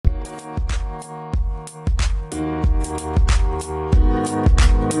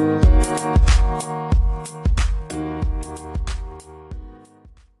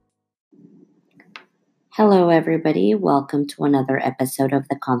Hello, everybody. Welcome to another episode of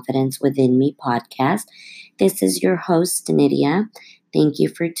the Confidence Within Me podcast. This is your host, Nidia. Thank you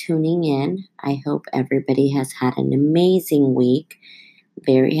for tuning in. I hope everybody has had an amazing week.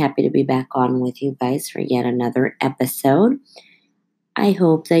 Very happy to be back on with you guys for yet another episode. I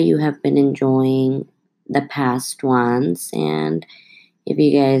hope that you have been enjoying the past ones. And if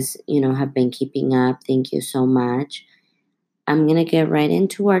you guys, have been keeping up, thank you so much. I'm going to get right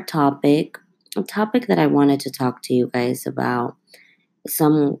into our topic. A topic that I wanted to talk to you guys about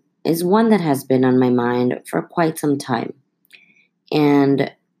is one that has been on my mind for quite some time.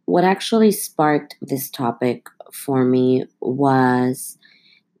 And what actually sparked this topic for me was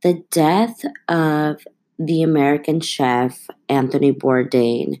the death of the American chef Anthony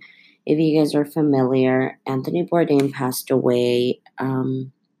Bourdain. If you guys are familiar, Anthony Bourdain passed away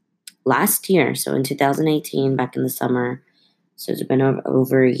last year, so in 2018, back in the summer. So it's been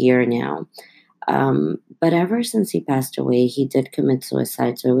over a year now. But ever since he passed away, he did commit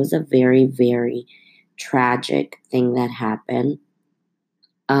suicide. So it was a very, very tragic thing that happened.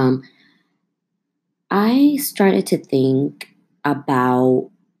 I started to think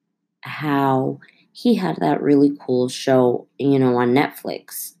about how he had that really cool show, on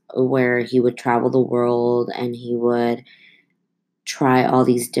Netflix where he would travel the world and he would try all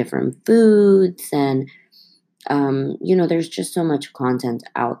these different foods and there's just so much content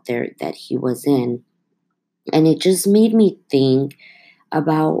out there that he was in. And it just made me think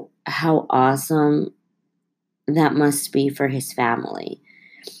about how awesome that must be for his family.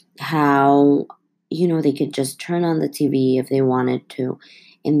 How, they could just turn on the TV if they wanted to,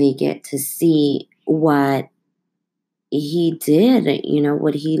 and they get to see what he did,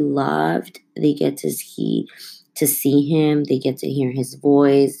 what he loved. They get to see him, they get to hear his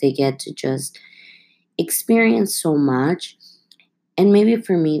voice, they get to just experience so much. And maybe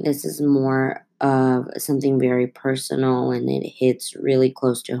for me, this is more of something very personal and it hits really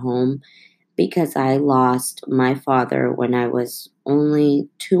close to home because I lost my father when I was only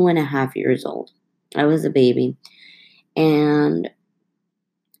 2.5 years old. I was a baby. And,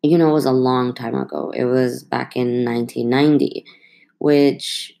 it was a long time ago. It was back in 1990,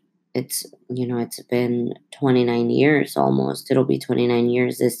 which it's been 29 years almost. It'll be 29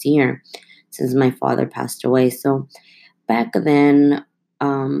 years this year since my father passed away. So back then,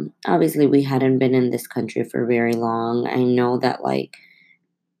 obviously we hadn't been in this country for very long. I know that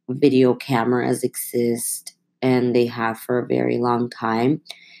video cameras exist and they have for a very long time,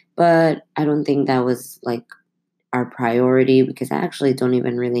 but I don't think that was our priority because I actually don't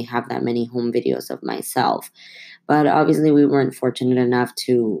even really have that many home videos of myself. But obviously we weren't fortunate enough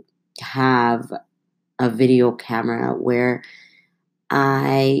to have a video camera where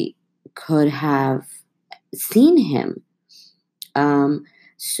I could have seen him.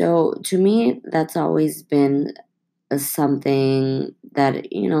 So to me, that's always been something that,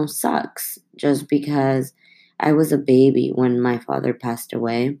 sucks just because I was a baby when my father passed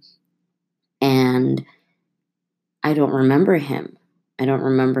away and I don't remember him. I don't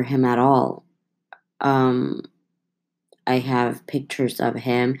remember him at all. Um, I have pictures of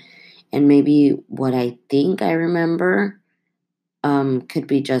him and maybe what I think I remember could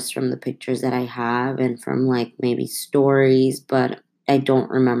be just from the pictures that I have and from maybe stories, but I don't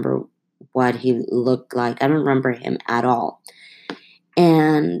remember what he looked like. I don't remember him at all.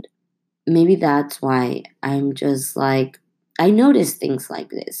 And maybe that's why I'm just I notice things like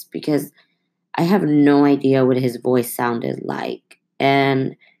this because I have no idea what his voice sounded like.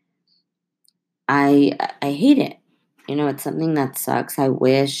 And I hate it. It's something that sucks. I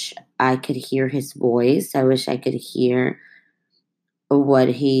wish I could hear his voice. I wish I could hear what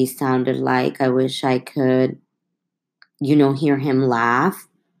he sounded like. I wish I could, hear him laugh.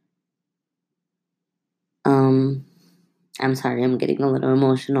 I'm sorry, I'm getting a little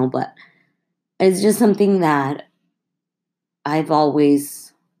emotional, but it's just something that I've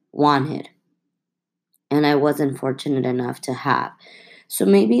always wanted and I wasn't fortunate enough to have. So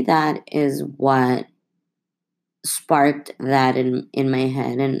maybe that is what sparked that in my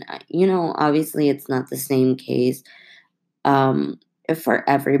head. And, obviously it's not the same case um, for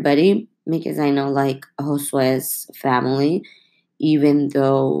everybody because I know Josue's family, even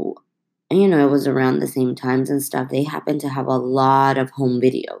though it was around the same times and stuff, they happen to have a lot of home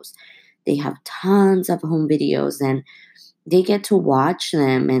videos. They have tons of home videos and they get to watch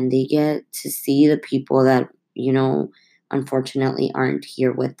them and they get to see the people that, unfortunately aren't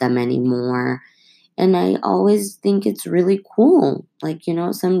here with them anymore. And I always think it's really cool.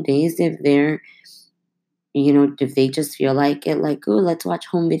 Some days if they just feel like it, oh, let's watch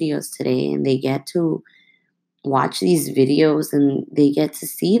home videos today. And they get to watch these videos and they get to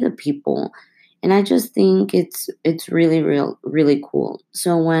see the people And I just think it's really cool.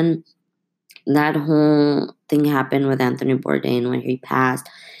 So when that whole thing happened with Anthony Bourdain when he passed,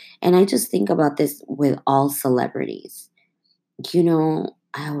 and I just think about this with all celebrities.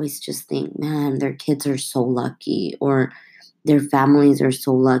 I always just think, man, their kids are so lucky, or their families are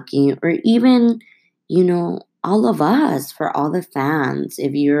so lucky, or even, all of us, for all the fans.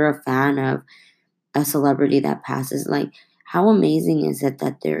 If you're a fan of a celebrity that passes, like, how amazing is it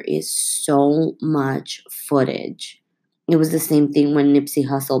that there is so much footage? It was the same thing when Nipsey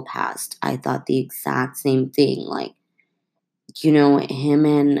Hussle passed. I thought the exact same thing. Like, him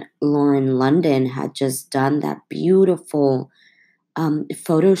and Lauren London had just done that beautiful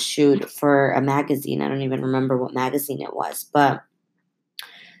photo shoot for a magazine. I don't even remember what magazine it was, but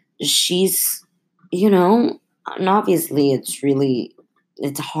she's, and obviously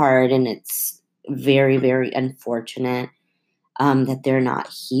it's hard, and it's very, very unfortunate that they're not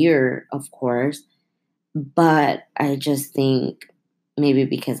here, of course. But I just think maybe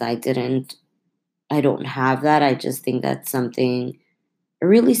because I don't have that, I just think that's something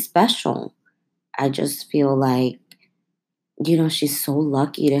really special. I just feel like, she's so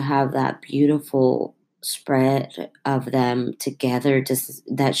lucky to have that beautiful spread of them together, just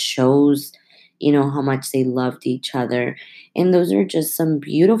that shows, how much they loved each other. And those are just some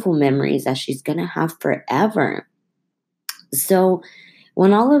beautiful memories that she's going to have forever. So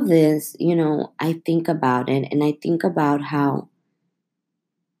when all of this, I think about it, and I think about how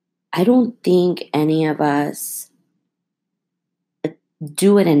I don't think any of us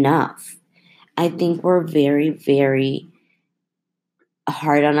do it enough. I think we're very, very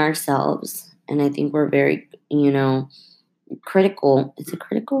hard on ourselves. And I think we're very, critical. Is it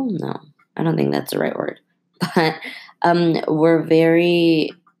critical? No, I don't think that's the right word. But we're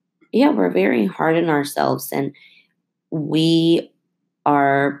very, yeah, we're very hard on ourselves. And we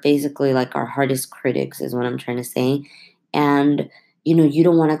are basically like our hardest critics, is what I'm trying to say. And, you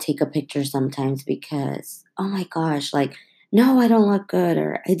don't want to take a picture sometimes because, oh my gosh, like, no, I don't look good,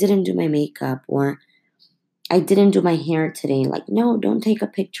 or I didn't do my makeup, or I didn't do my hair today. Like, no, don't take a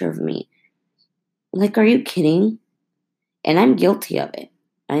picture of me. Like, are you kidding? And I'm guilty of it.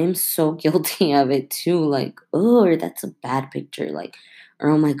 I am so guilty of it too. Like, oh, that's a bad picture. Like, or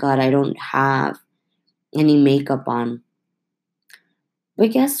oh my God, I don't have any makeup on.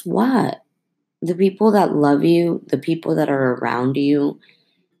 But guess what? The people that love you, the people that are around you,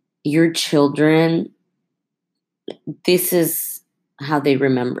 your children, this is how they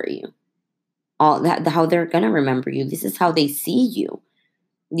remember you. All that, how they're going to remember you. This is how they see you.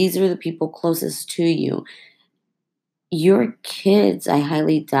 These are the people closest to you. Your kids, I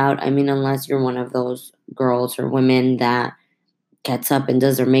highly doubt, I mean, unless you're one of those girls or women that gets up and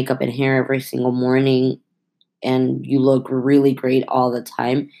does their makeup and hair every single morning and you look really great all the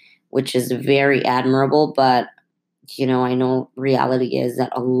time, which is very admirable. But, I know reality is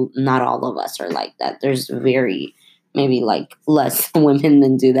that not all of us are like that. There's very, maybe like less women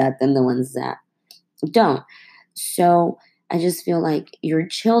than do that than the ones that don't. So I just feel like your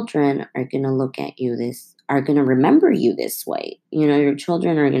children are going to look at you are going to remember you this way. Your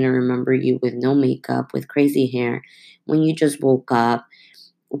children are going to remember you with no makeup, with crazy hair, when you just woke up,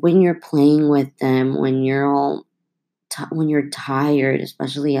 when you're playing with them, when when you're tired,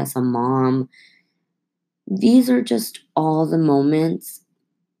 especially as a mom. These are just all the moments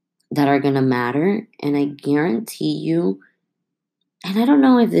that are going to matter. And I guarantee you, and I don't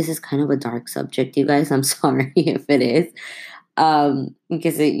know if this is kind of a dark subject, you guys. I'm sorry if it is.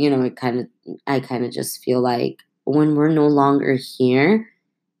 Because it kind of, I kind of just feel like when we're no longer here,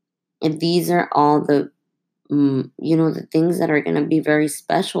 and these are all the things that are going to be very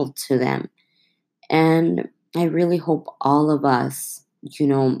special to them. And I really hope all of us,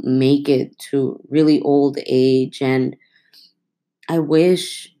 make it to really old age. And I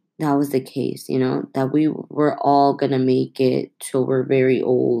wish that was the case, that we were all going to make it till we're very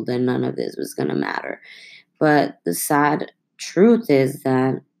old and none of this was going to matter. But the sad truth is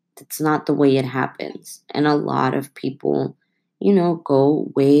that it's not the way it happens. And a lot of people,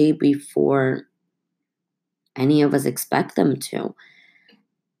 go way before any of us expect them to.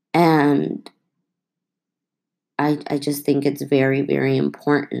 And I just think it's very, very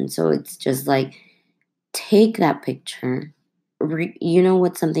important. So it's just like, take that picture.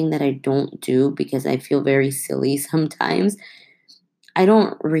 What's something that I don't do because I feel very silly sometimes? I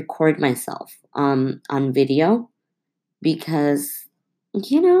don't record myself on video because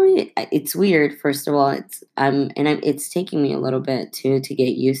it's weird. First of all, it's taking me a little bit to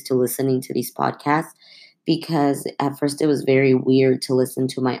get used to listening to these podcasts, because at first it was very weird to listen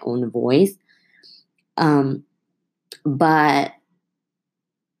to my own voice. But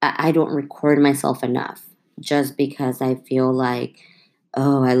I don't record myself enough just because I feel like,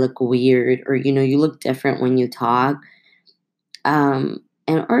 oh, I look weird, or you look different when you talk. And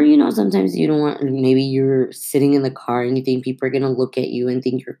or sometimes you don't want, maybe you're sitting in the car and you think people are gonna look at you and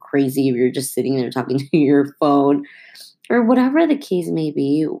think you're crazy if you're just sitting there talking to your phone, or whatever the case may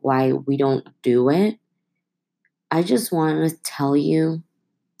be, why we don't do it. I just want to tell you,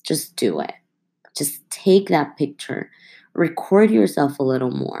 just do it. Just take that picture. Record yourself a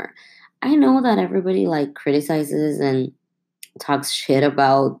little more. I know that everybody like criticizes and talks shit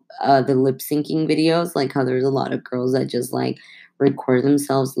about the lip syncing videos, like how there's a lot of girls that just like record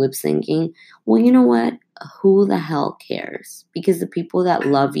themselves lip syncing. Well, you know what? Who the hell cares? Because the people that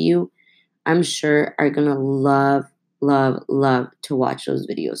love you, I'm sure, are gonna love, love, love to watch those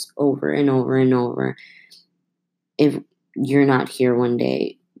videos over and over and over. If you're not here one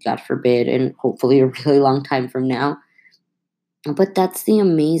day, God forbid, and hopefully a really long time from now. But that's the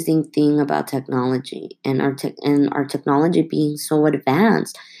amazing thing about technology, and our technology being so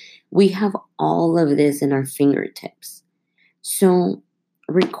advanced. We have all of this in our fingertips. So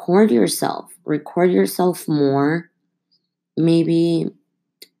record yourself more. Maybe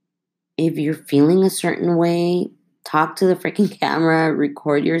if you're feeling a certain way, talk to the freaking camera,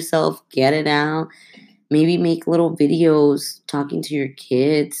 record yourself, get it out. Maybe make little videos talking to your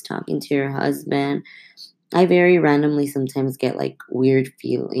kids, talking to your husband. I very randomly sometimes get like weird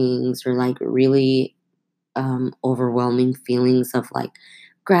feelings, or like really overwhelming feelings of like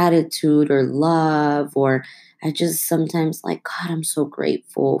gratitude or love, or I just sometimes like, God, I'm so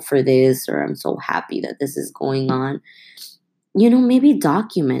grateful for this, or I'm so happy that this is going on. Maybe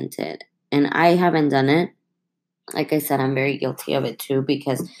document it. And I haven't done it. Like I said, I'm very guilty of it too,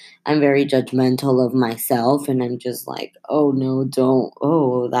 because I'm very judgmental of myself, and I'm just like, oh no, don't,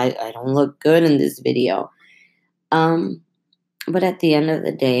 oh, I don't look good in this video. Um, but at the end of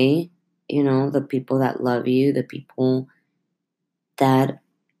the day, the people that love you, the people that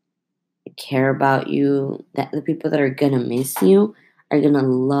care about you, that the people that are gonna miss you are gonna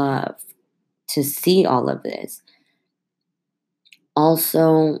love to see all of this.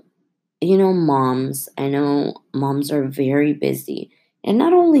 Also, moms, I know moms are very busy. And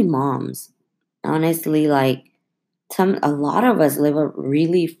not only moms, honestly, like a lot of us live a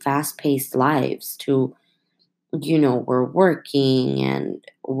really fast-paced lives too. We're working and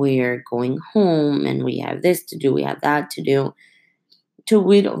we're going home and we have this to do, we have that to do.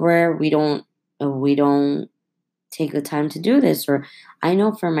 Where we don't take the time to do this. Or I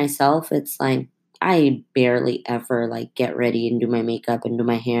know for myself, it's like I barely ever like get ready and do my makeup and do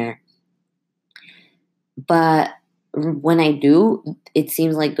my hair. But when I do, it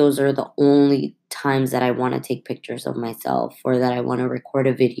seems like those are the only times that I want to take pictures of myself, or that I want to record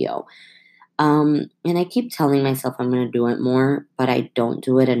a video. And I keep telling myself I'm going to do it more, but I don't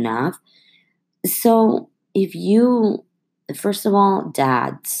do it enough. So if you, first of all,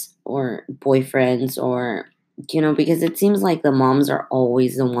 dads or boyfriends, or, because it seems like the moms are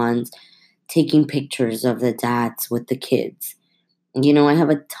always the ones taking pictures of the dads with the kids. I have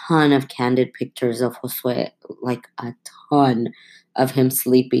a ton of candid pictures of Josue, like a ton of him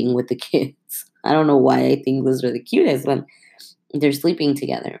sleeping with the kids. I don't know why I think those are the cutest when they're sleeping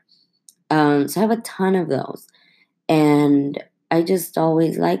together. So I have a ton of those. And I just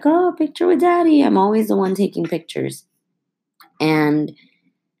always like, oh, picture with daddy. I'm always the one taking pictures. And,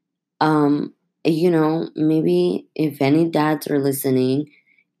 um, maybe if any dads are listening,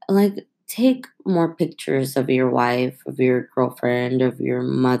 like take more pictures of your wife, of your girlfriend, of your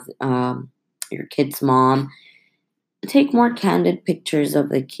mother, your kid's mom. Take more candid pictures of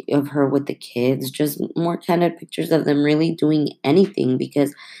her with the kids. Just more candid pictures of them really doing anything,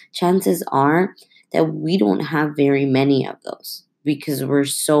 because chances are that we don't have very many of those, because we're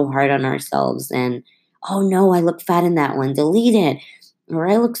so hard on ourselves. And oh no, I look fat in that one, delete it. Or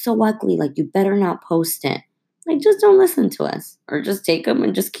I look so ugly, like you better not post it. Like, just don't listen to us, or just take them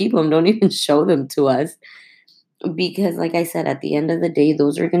and just keep them. Don't even show them to us, because like I said, at the end of the day,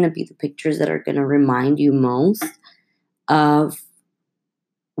 those are going to be the pictures that are going to remind you most of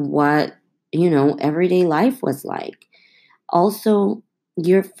what, everyday life was like. Also,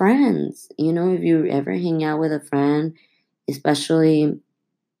 your friends, if you ever hang out with a friend, especially,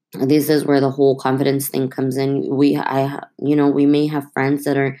 this is where the whole confidence thing comes in. We may have friends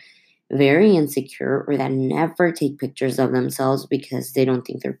that are very insecure, or that never take pictures of themselves because they don't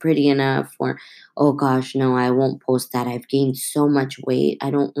think they're pretty enough, or, oh gosh, no, I won't post that. I've gained so much weight.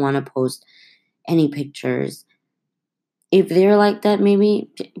 I don't want to post any pictures. If they're like that, maybe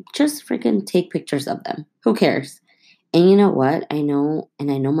just freaking take pictures of them. Who cares? And you know what? I know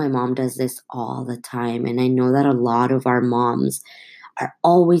my mom does this all the time. And I know that a lot of our moms are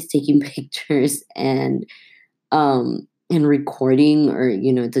always taking pictures and recording, or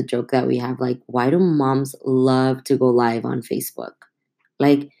it's a joke that we have, like, why do moms love to go live on Facebook?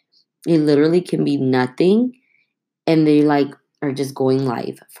 Like, it literally can be nothing, and they like are just going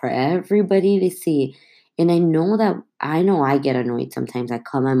live for everybody to see. And I know I get annoyed sometimes. I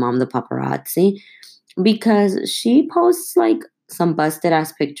call my mom the paparazzi because she posts like some busted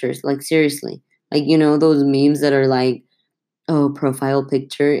ass pictures, like seriously. Like, those memes that are like, oh, profile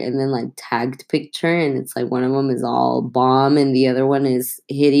picture and then like tagged picture, and it's like one of them is all bomb and the other one is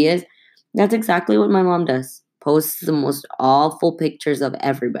hideous. That's exactly what my mom does. Posts the most awful pictures of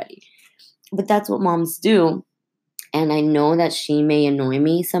everybody. But that's what moms do. And I know that she may annoy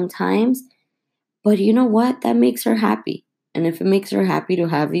me sometimes, but you know what? That makes her happy. And if it makes her happy to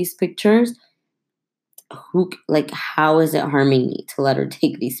have these pictures, how is it harming me to let her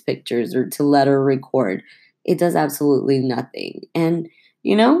take these pictures or to let her record? It does absolutely nothing. And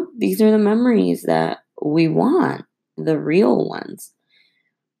these are the memories that we want, the real ones.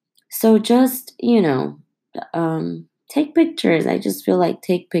 So just, take pictures. I just feel like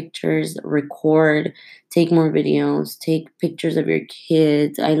take pictures, record, take more videos, take pictures of your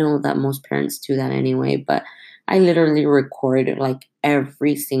kids. I know that most parents do that anyway, but I literally record like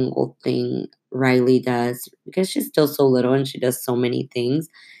every single thing Riley does because she's still so little and she does so many things,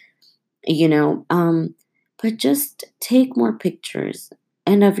 you know. But just take more pictures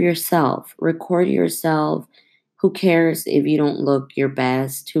and of yourself, record yourself. Who cares if you don't look your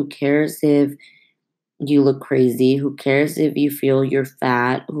best? Who cares if you look crazy? Who cares if you feel you're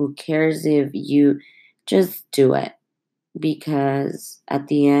fat? Who cares if you just do it? Because at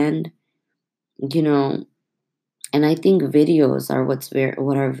the end, you know, and I think videos are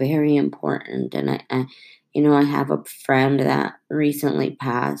what are very important. And I have a friend that recently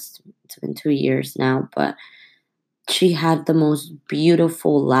passed. It's been 2 years now, but she had the most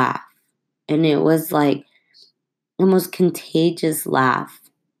beautiful laugh, and it was like the most contagious laugh.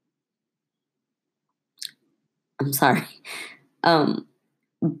 I'm sorry. Um,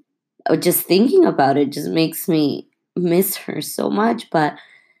 just thinking about it just makes me miss her so much. But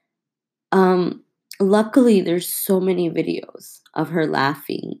um, luckily, there's so many videos of her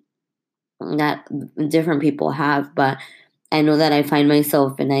laughing that different people have. But I know that I find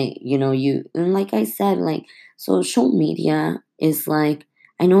myself, and and like I said, like social media is like,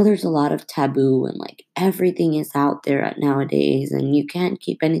 I know there's a lot of taboo and like everything is out there nowadays, and you can't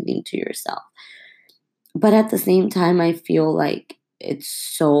keep anything to yourself. But at the same time, I feel like it's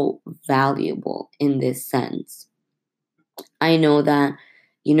so valuable in this sense. I know that,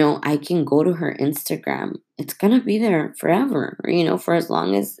 I can go to her Instagram. It's going to be there forever, for as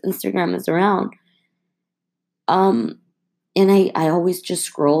long as Instagram is around. Um, and I always just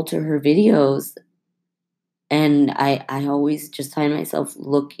scroll to her videos, and I always just find myself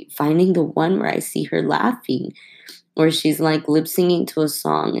finding the one where I see her laughing, where she's like lip singing to a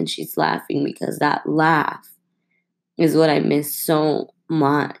song and she's laughing, because that laugh is what I miss so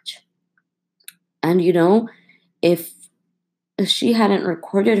much. And if she hadn't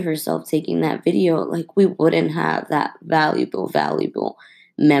recorded herself taking that video, like, we wouldn't have that valuable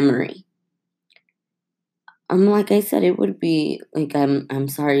memory. Like I said, it would be like, I'm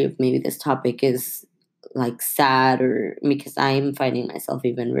sorry if maybe this topic is like sad, or because I'm finding myself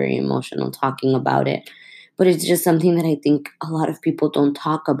even very emotional talking about it. But it's just something that I think a lot of people don't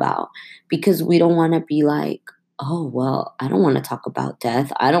talk about, because we don't want to be like, oh, well, I don't want to talk about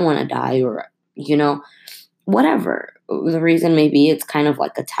death. I don't want to die, or, whatever. The reason maybe it's kind of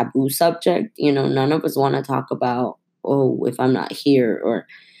like a taboo subject. None of us want to talk about, oh, if I'm not here,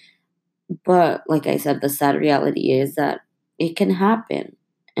 but like I said, the sad reality is that it can happen.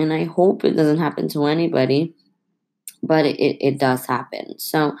 And I hope it doesn't happen to anybody, but it does happen.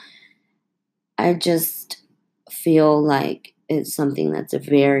 So I just feel like it's something that's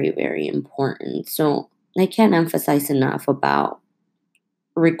very, very important. So I can't emphasize enough about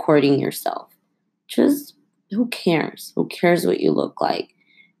recording yourself. Just, who cares? Who cares what you look like?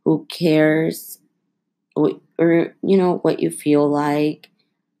 Who cares what you feel like?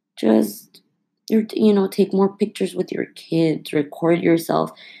 Just, take more pictures with your kids, record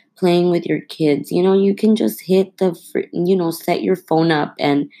yourself playing with your kids. You can just hit set your phone up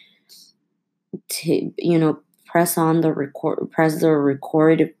and press the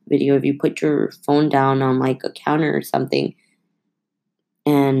record video. If you put your phone down on like a counter or something,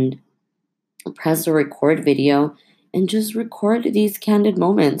 and press the record video, and just record these candid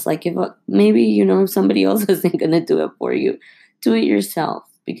moments. Like, if maybe, if somebody else isn't going to do it for you, do it yourself,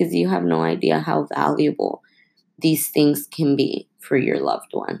 because you have no idea how valuable these things can be for your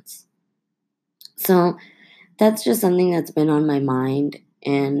loved ones. So that's just something that's been on my mind.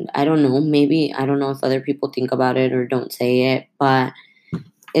 And I don't know, maybe I don't know if other people think about it or don't say it, but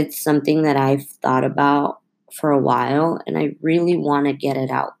it's something that I've thought about for a while, and I really want to get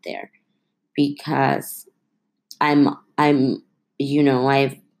it out there because I'm I've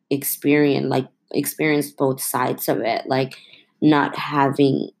experienced both sides of it, like not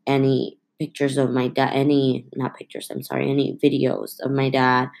having any pictures of my dad, any not pictures, I'm sorry, any videos of my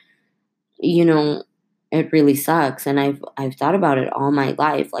dad. You know, it really sucks, and I've thought about it all my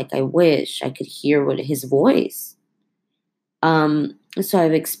life. Like I wish I could hear what his voice. So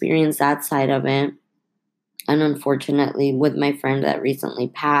I've experienced that side of it, and unfortunately, with my friend that recently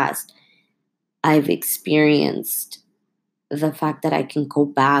passed, I've experienced the fact that I can go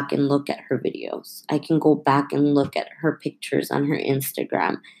back and look at her videos. I can go back and look at her pictures on her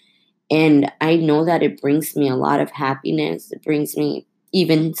Instagram. And I know that it brings me a lot of happiness. It brings me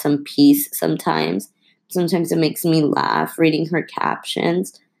even some peace sometimes. Sometimes it makes me laugh reading her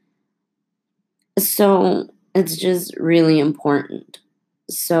captions. So it's just really important.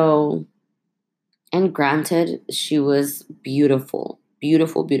 So, and granted, she was beautiful,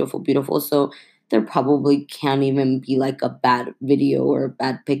 beautiful, beautiful, beautiful. So there probably can't even be like a bad video or a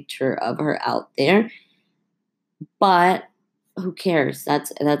bad picture of her out there. But who cares?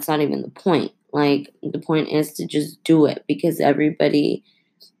 That's not even the point. Like the point is to just do it because everybody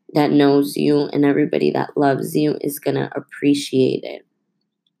that knows you and everybody that loves you is going to appreciate it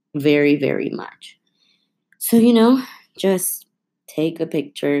very, very much. So, just take the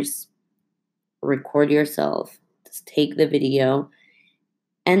pictures, record yourself, just take the video,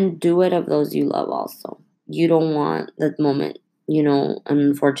 and do it of those you love also. You don't want that moment, an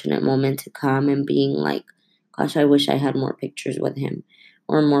unfortunate moment to come and being like, gosh, I wish I had more pictures with him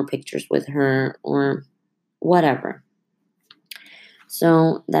or more pictures with her or whatever.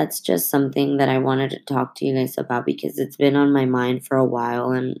 So that's just something that I wanted to talk to you guys about because it's been on my mind for a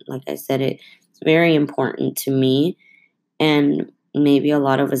while. And like I said, it's very important to me. And maybe a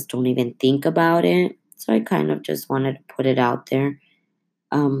lot of us don't even think about it. So I kind of just wanted to put it out there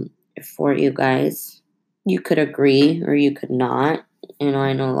um, for you guys. You could agree or you could not.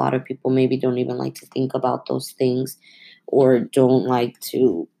 I know a lot of people maybe don't even like to think about those things or don't like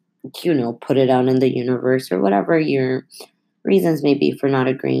to, put it out in the universe or whatever your reasons may be for not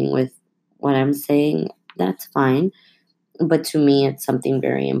agreeing with what I'm saying. That's fine. But to me, it's something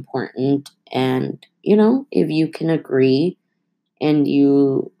very important. And, if you can agree and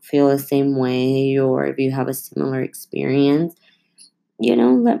you feel the same way or if you have a similar experience,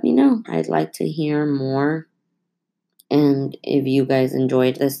 let me know. I'd like to hear more. And if you guys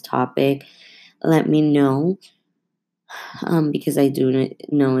enjoyed this topic, let me know. Because I do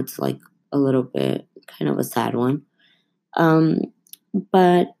know it's like a little bit kind of a sad one. Um,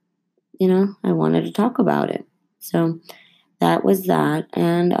 but, I wanted to talk about it. So that was that.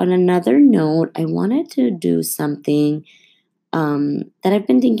 And on another note, I wanted to do something that I've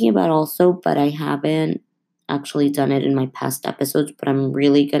been thinking about also, but I haven't actually done it in my past episodes, but I'm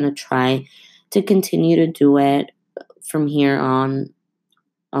really going to try to continue to do it from here on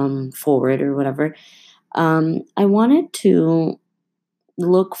forward or whatever. I wanted to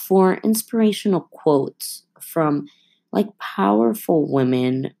look for inspirational quotes from like powerful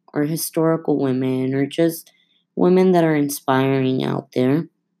women or historical women or just women that are inspiring out there.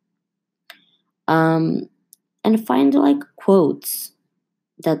 Um, and find like quotes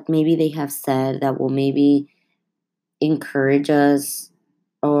that maybe they have said that will maybe encourage us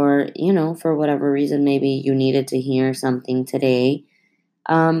or for whatever reason maybe you needed to hear something today.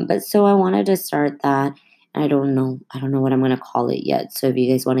 But so I wanted to start that. I don't know what I'm gonna call it yet, so if you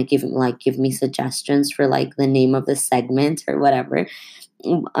guys want to give me suggestions for like the name of the segment or whatever,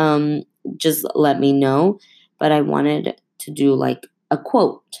 um just let me know. But I wanted to do like a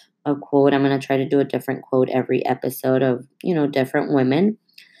quote. I'm gonna try to do a different quote every episode of different women.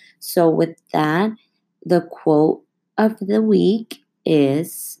 So, with that, the quote of the week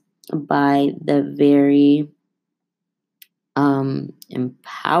is by the very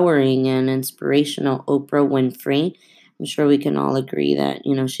empowering and inspirational Oprah Winfrey. I'm sure we can all agree that,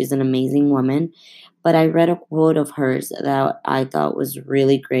 she's an amazing woman. But I read a quote of hers that I thought was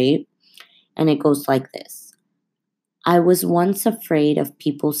really great. And it goes like this: I was once afraid of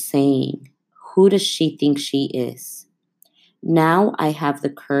people saying, "Who does she think she is?" Now I have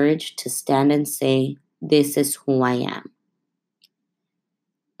the courage to stand and say, "This is who I am."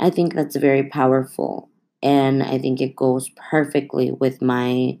 I think that's very powerful. And I think it goes perfectly with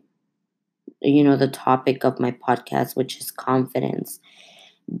the topic of my podcast, which is confidence.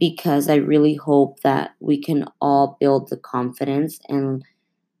 Because I really hope that we can all build the confidence and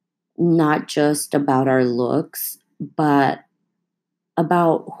not just about our looks, but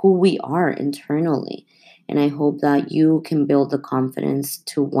about who we are internally. And I hope that you can build the confidence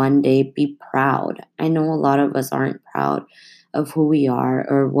to one day be proud. I know a lot of us aren't proud of who we are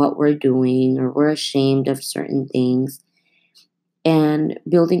or what we're doing, or we're ashamed of certain things. And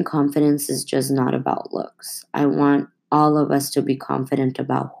building confidence is just not about looks. I want all of us to be confident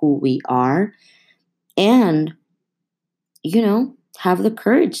about who we are and, have the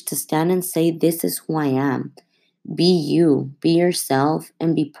courage to stand and say, "This is who I am." Be you, be yourself,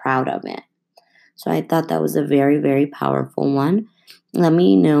 and be proud of it. So I thought that was a very, very powerful one. Let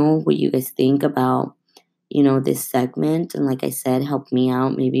me know what you guys think about, this segment. And like I said, help me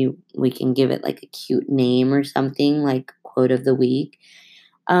out. Maybe we can give it like a cute name or something, like quote of the week.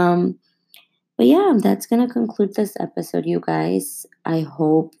 Um, but yeah, that's going to conclude this episode, you guys. I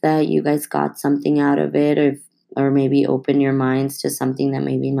hope that you guys got something out of it, or maybe open your minds to something that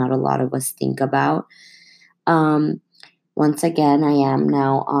maybe not a lot of us think about. Um, Once again, I am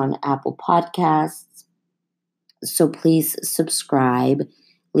now on Apple Podcasts. So please subscribe.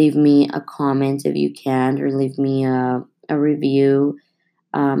 Leave me a comment if you can, or leave me a review.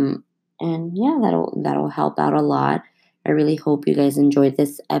 And yeah, that'll help out a lot. I really hope you guys enjoyed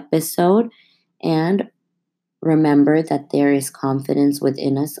this episode. And remember that there is confidence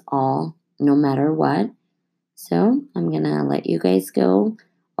within us all, no matter what. So I'm going to let you guys go.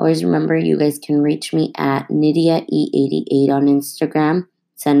 Always remember, you guys can reach me at Nidia E88 on Instagram.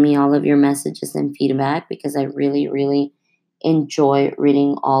 Send me all of your messages and feedback because I really, really enjoy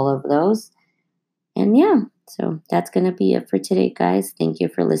reading all of those. And yeah, so that's going to be it for today, guys. Thank you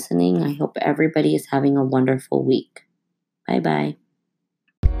for listening. I hope everybody is having a wonderful week. Bye bye.